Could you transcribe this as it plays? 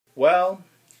Well,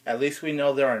 at least we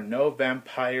know there are no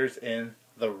vampires in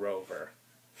the Rover.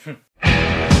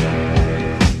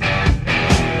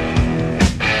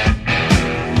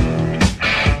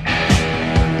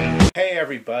 Hey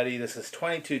everybody, this is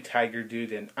 22 Tiger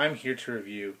Dude and I'm here to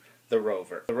review The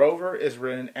Rover. The Rover is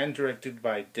written and directed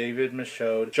by David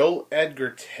Michod. Joel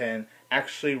Edgerton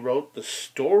actually wrote the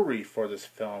story for this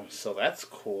film, so that's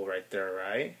cool right there,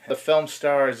 right? The film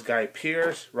stars Guy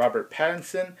Pearce, Robert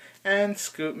Pattinson, and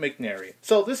Scoot McNairy.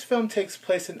 So this film takes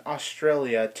place in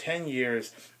Australia 10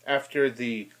 years after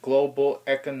the global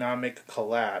economic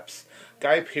collapse.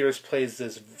 Guy Pearce plays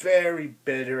this very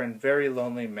bitter and very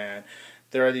lonely man.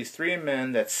 There are these three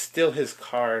men that steal his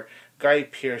car. Guy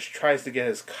Pearce tries to get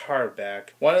his car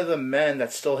back. One of the men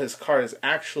that stole his car is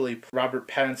actually Robert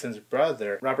Pattinson's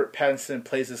brother. Robert Pattinson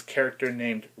plays this character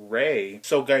named Ray.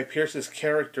 So Guy Pearce's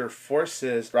character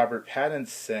forces Robert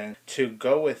Pattinson to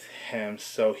go with him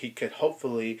so he could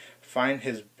hopefully find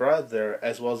his brother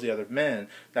as well as the other men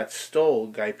that stole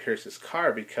Guy Pearce's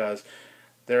car, because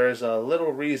there is a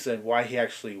little reason why he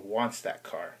actually wants that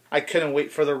car. I couldn't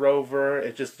wait for the Rover.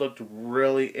 It just looked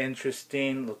really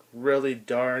interesting, looked really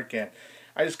dark, and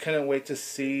I just couldn't wait to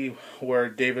see where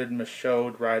David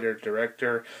Michod, writer,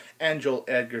 director, and Joel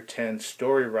Edgerton,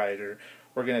 story writer,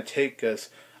 were going to take us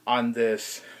on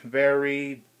this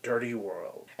very dirty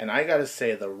world. And I gotta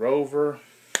say, the Rover,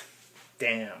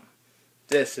 damn,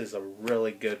 this is a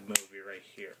really good movie right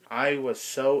here. I was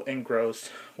so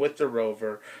engrossed with the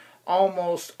Rover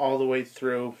almost all the way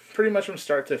through, pretty much from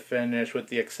start to finish, with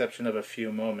the exception of a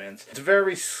few moments. It's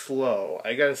very slow.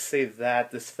 I gotta say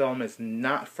that this film is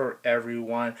not for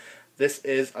everyone. This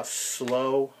is a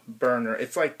slow burner.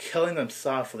 It's like Killing Them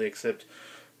Softly, except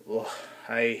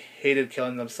I hated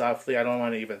Killing Them Softly. I don't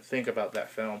want to even think about that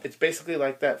film. It's basically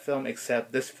like that film,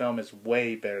 except this film is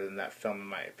way better than that film in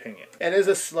my opinion. It is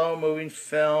a slow moving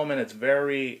film and it's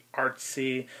very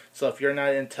artsy. So if you're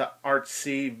not into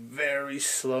artsy, very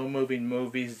slow moving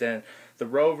movies, then The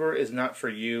Rover is not for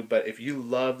you. But if you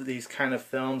love these kind of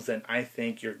films, then I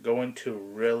think you're going to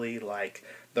really like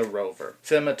The Rover.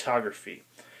 Cinematography.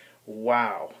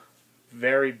 Wow.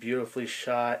 Very beautifully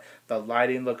shot. The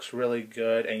lighting looks really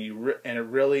good, and it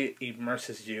really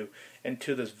immerses you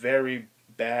into this very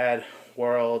bad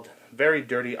world, very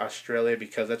dirty Australia,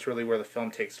 because that's really where the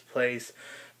film takes place.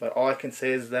 But all I can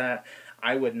say is that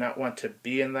I would not want to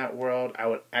be in that world. I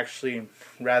would actually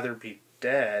rather be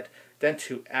dead than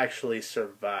to actually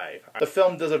survive. The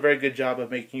film does a very good job of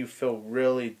making you feel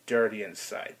really dirty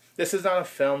inside. This is not a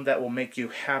film that will make you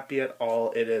happy at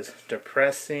all. It is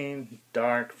depressing,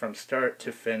 dark from start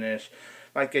to finish.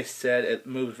 Like I said, it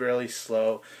moves really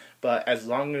slow, but as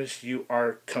long as you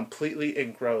are completely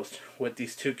engrossed with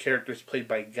these two characters played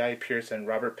by Guy Pearce and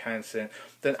Robert Pattinson,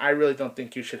 then I really don't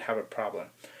think you should have a problem.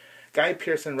 Guy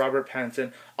Pearce and Robert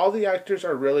Pattinson, all the actors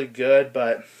are really good,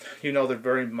 but you know, they're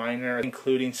very minor,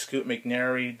 including Scoot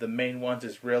McNairy. The main ones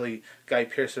is really Guy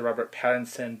Pearce and Robert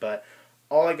Pattinson, but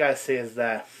all I gotta say is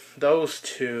that those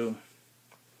two,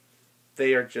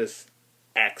 they are just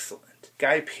excellent.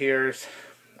 Guy Pearce,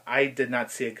 I did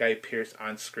not see a Guy Pearce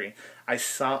on screen. I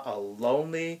saw a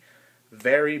lonely,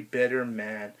 very bitter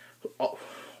man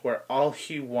where all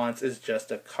he wants is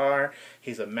just a car.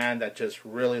 He's a man that just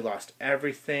really lost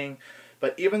everything.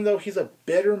 But even though he's a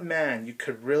bitter man, you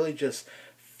could really just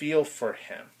feel for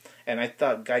him. And I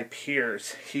thought Guy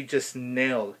Pearce, he just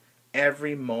nailed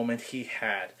every moment he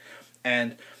had.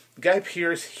 And Guy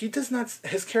Pearce,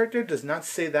 his character does not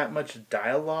say that much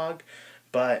dialogue,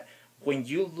 but when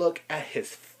you look at his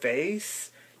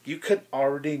face, you could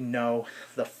already know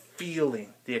the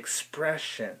feeling, the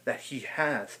expression that he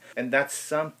has. And that's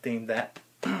something that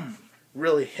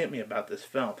really hit me about this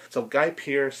film. So Guy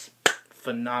Pearce,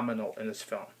 phenomenal in this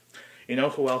film. You know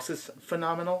who else is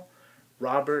phenomenal?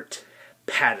 Robert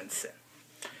Pattinson.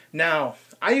 Now,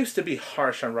 I used to be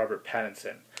harsh on Robert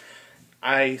Pattinson.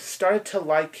 I started to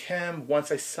like him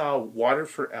once I saw Water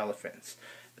for Elephants.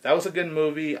 That was a good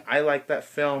movie. I liked that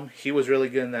film. He was really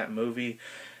good in that movie.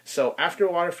 So after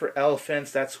Water for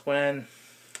Elephants, that's when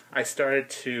I started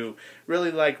to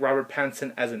really like Robert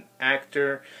Pattinson as an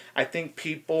actor. I think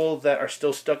people that are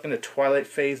still stuck in the Twilight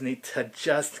phase need to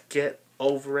just get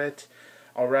over it.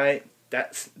 Alright?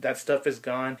 That stuff is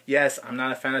gone. Yes, I'm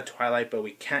not a fan of Twilight, but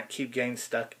we can't keep getting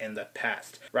stuck in the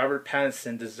past. Robert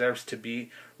Pattinson deserves to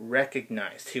be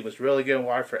recognized. He was really good in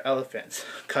Water for Elephants.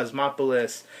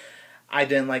 Cosmopolis, I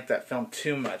didn't like that film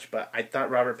too much, but I thought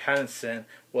Robert Pattinson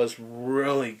was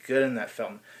really good in that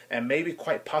film, and maybe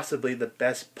quite possibly the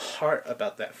best part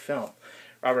about that film.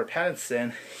 Robert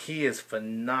Pattinson, he is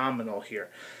phenomenal here.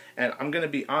 And I'm going to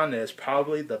be honest,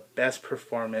 probably the best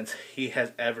performance he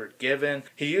has ever given.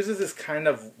 He uses this kind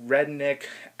of redneck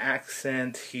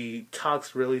accent. He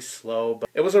talks really slow. But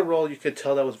it was a role you could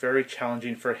tell that was very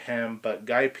challenging for him. But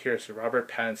Guy Pearce and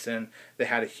Robert Pattinson, they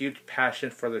had a huge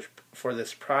passion for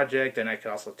this project. And I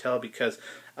could also tell because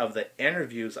of the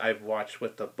interviews I've watched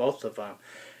with the both of them.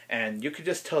 And you could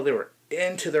just tell they were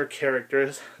into their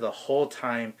characters the whole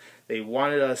time. They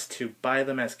wanted us to buy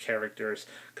them as characters.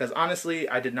 Because honestly,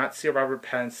 I did not see Robert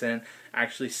Pattinson. I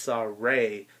actually saw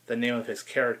Ray, the name of his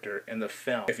character, in the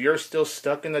film. If you're still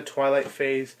stuck in the Twilight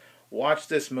phase, watch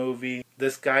this movie.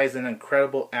 This guy is an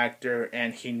incredible actor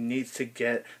and he needs to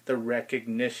get the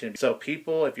recognition. So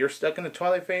people, if you're stuck in the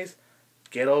Twilight phase,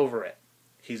 get over it.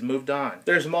 He's moved on.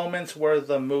 There's moments where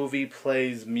the movie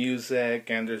plays music,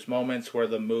 and there's moments where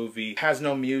the movie has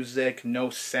no music, no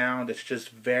sound. It's just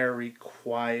very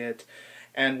quiet.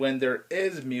 And when there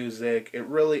is music, it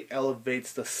really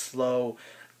elevates the slow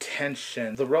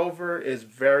tension. The Rover is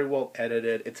very well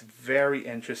edited. It's very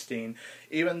interesting.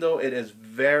 Even though it is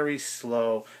very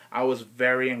slow, I was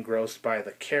very engrossed by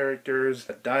the characters,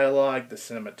 the dialogue, the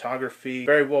cinematography.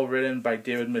 Very well written by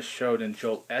David Michod and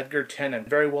Joel Edgerton, and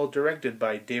very well directed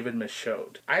by David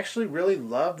Michod. I actually really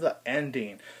love the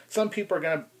ending. Some people are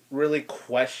going to really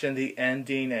question the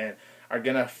ending and are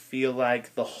going to feel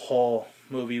like the whole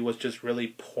movie was just really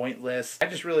pointless. I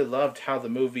just really loved how the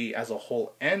movie as a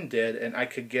whole ended, and I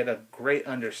could get a great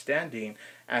understanding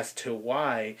as to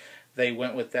why they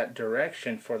went with that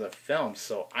direction for the film,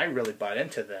 so I really bought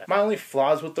into that. My only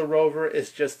flaws with the Rover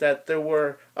is just that there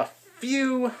were a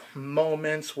few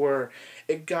moments where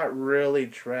it got really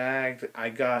dragged. I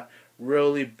got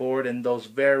really bored in those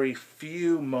very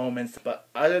few moments, but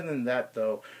other than that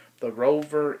though, the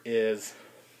Rover is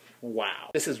wow.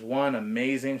 This is one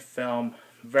amazing film,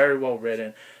 very well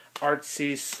written,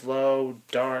 artsy, slow,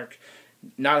 dark.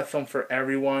 Not a film for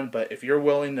everyone, but if you're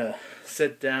willing to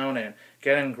sit down and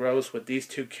get engrossed with these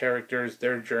two characters,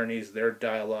 their journeys, their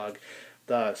dialogue,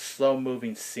 the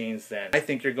slow-moving scenes, then I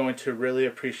think you're going to really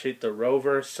appreciate the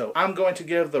Rover. So I'm going to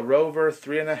give the Rover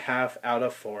 3.5 out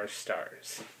of 4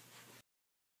 stars.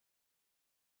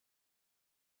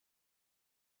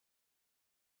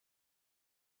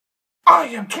 I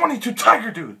am 22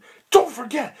 Tiger Dude. Don't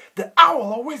forget that I will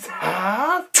always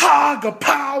have Tiger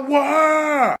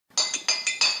Power!